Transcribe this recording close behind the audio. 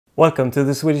Welcome to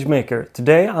the Swedish Maker.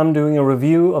 Today I'm doing a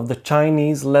review of the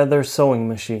Chinese leather sewing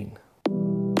machine.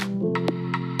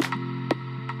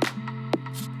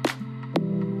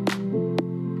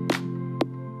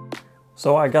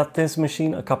 So I got this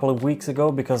machine a couple of weeks ago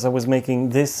because I was making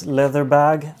this leather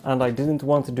bag and I didn't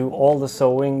want to do all the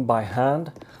sewing by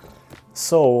hand.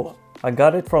 So I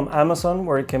got it from Amazon,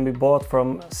 where it can be bought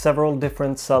from several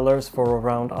different sellers for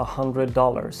around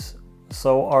 $100.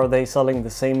 So are they selling the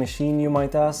same machine, you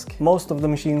might ask? Most of the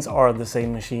machines are the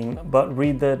same machine, but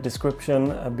read the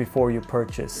description before you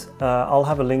purchase. I'll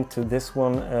have a link to this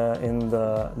one in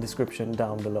the description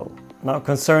down below. Now,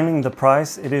 concerning the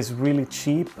price, it is really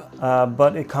cheap,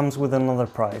 but it comes with another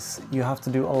price. You have to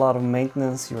do a lot of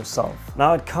maintenance yourself.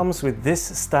 Now it comes with this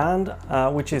stand,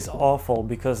 which is awful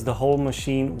because the whole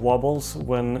machine wobbles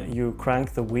when you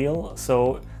crank the wheel.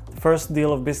 So the first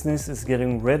deal of business is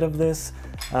getting rid of this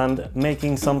and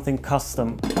making something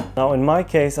custom. Now in my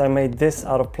case I made this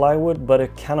out of plywood, but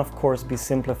it can of course be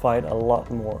simplified a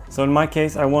lot more. So in my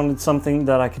case I wanted something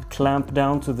that I could clamp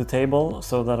down to the table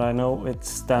so that I know it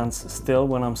stands still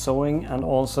when I'm sewing, and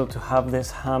also to have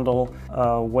this handle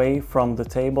away from the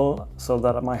table so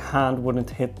that my hand wouldn't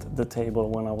hit the table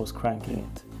when I was cranking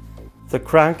it. The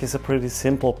crank is a pretty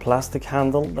simple plastic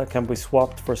handle that can be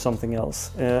swapped for something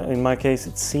else. In my case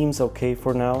it seems okay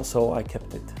for now, so I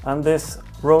kept it. And this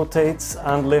rotates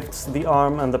and lifts the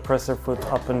arm and the presser foot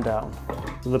up and down.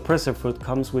 So the presser foot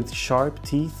comes with sharp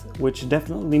teeth, which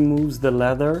definitely moves the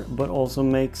leather but also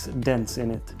makes dents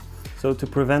in it. So to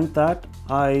prevent that,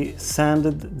 I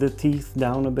sanded the teeth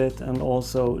down a bit and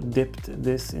also dipped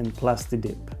this in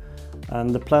Plastidip.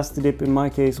 And the Plastidip in my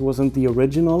case wasn't the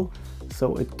original,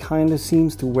 so it kind of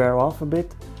seems to wear off a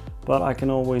bit, but I can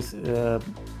always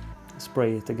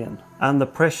spray it again. And the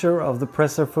pressure of the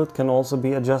presser foot can also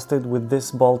be adjusted with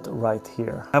this bolt right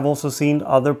here. I've also seen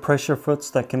other pressure foots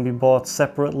that can be bought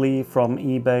separately from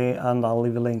eBay, and I'll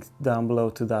leave a link down below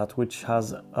to that, which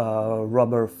has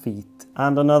rubber feet.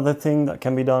 And another thing that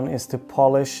can be done is to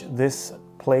polish this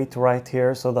plate right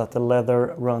here so that the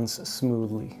leather runs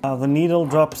smoothly. Now the needle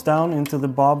drops down into the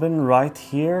bobbin right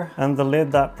here, and the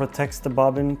lid that protects the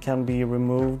bobbin can be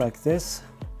removed like this.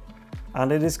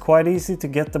 And it is quite easy to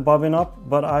get the bobbin up,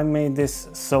 but I made this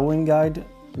sewing guide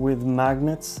with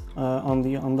magnets on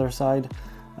the underside,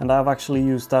 and I've actually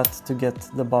used that to get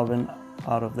the bobbin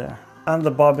out of there. And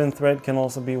the bobbin thread can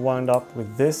also be wound up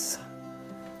with this,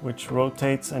 which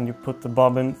rotates, and you put the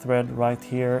bobbin thread right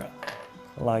here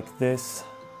like this,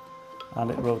 and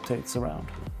it rotates around.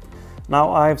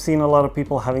 Now I've seen a lot of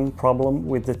people having problem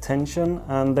with the tension,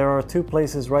 and there are two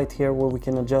places right here where we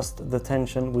can adjust the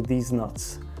tension with these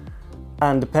nuts.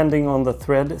 And depending on the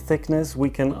thread thickness, we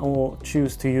can all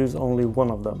choose to use only one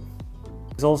of them.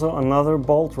 There's also another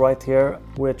bolt right here,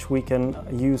 which we can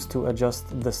use to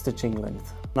adjust the stitching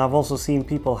length. Now I've also seen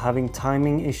people having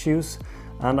timing issues,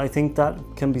 and I think that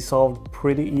can be solved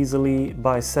pretty easily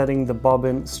by setting the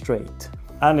bobbin straight.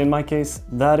 And in my case,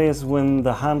 that is when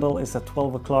the handle is at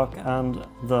 12 o'clock and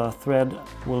the thread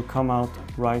will come out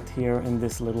right here in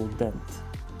this little dent.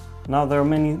 Now there are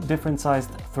many different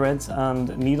sized threads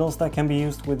and needles that can be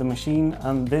used with the machine,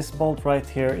 and this bolt right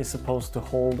here is supposed to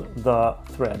hold the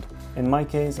thread. In my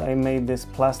case, I made this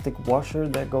plastic washer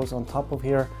that goes on top of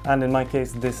here, and in my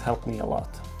case this helped me a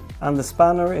lot. And the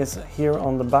spanner is here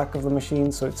on the back of the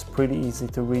machine, so it's pretty easy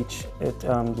to reach it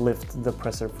and lift the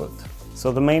presser foot.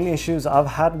 So the main issues I've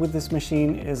had with this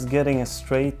machine is getting a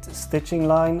straight stitching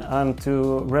line, and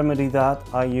to remedy that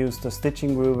I used a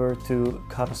stitching groover to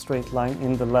cut a straight line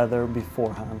in the leather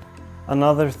beforehand.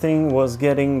 Another thing was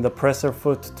getting the presser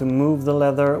foot to move the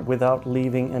leather without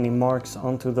leaving any marks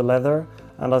onto the leather,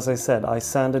 and as I said, I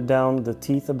sanded down the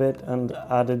teeth a bit and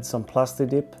added some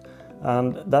Plastidip,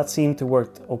 and that seemed to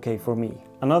work okay for me.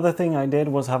 Another thing I did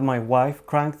was have my wife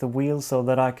crank the wheel so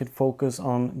that I could focus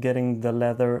on getting the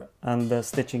leather and the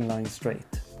stitching line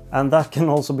straight. And that can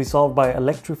also be solved by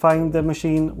electrifying the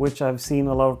machine, which I've seen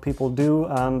a lot of people do,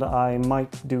 and I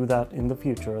might do that in the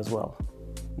future as well.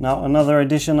 Now another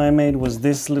addition I made was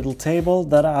this little table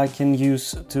that I can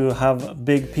use to have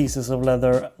big pieces of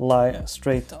leather lie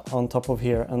straight on top of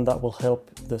here, and that will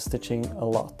help the stitching a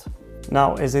lot.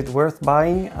 Now, is it worth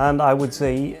buying? And I would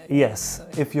say yes,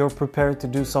 if you're prepared to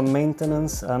do some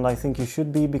maintenance, and I think you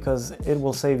should be, because it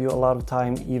will save you a lot of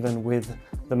time even with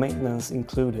the maintenance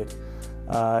included.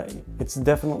 It's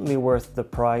definitely worth the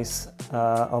price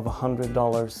of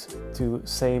 $100 to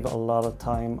save a lot of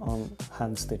time on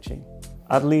hand stitching.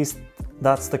 At least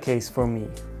that's the case for me.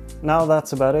 Now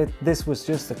that's about it. This was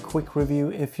just a quick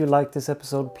review. If you liked this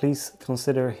episode, please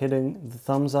consider hitting the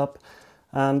thumbs up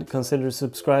and consider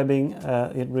subscribing.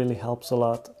 It really helps a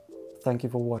lot. Thank you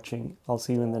for watching. I'll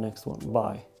see you in the next one.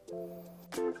 Bye.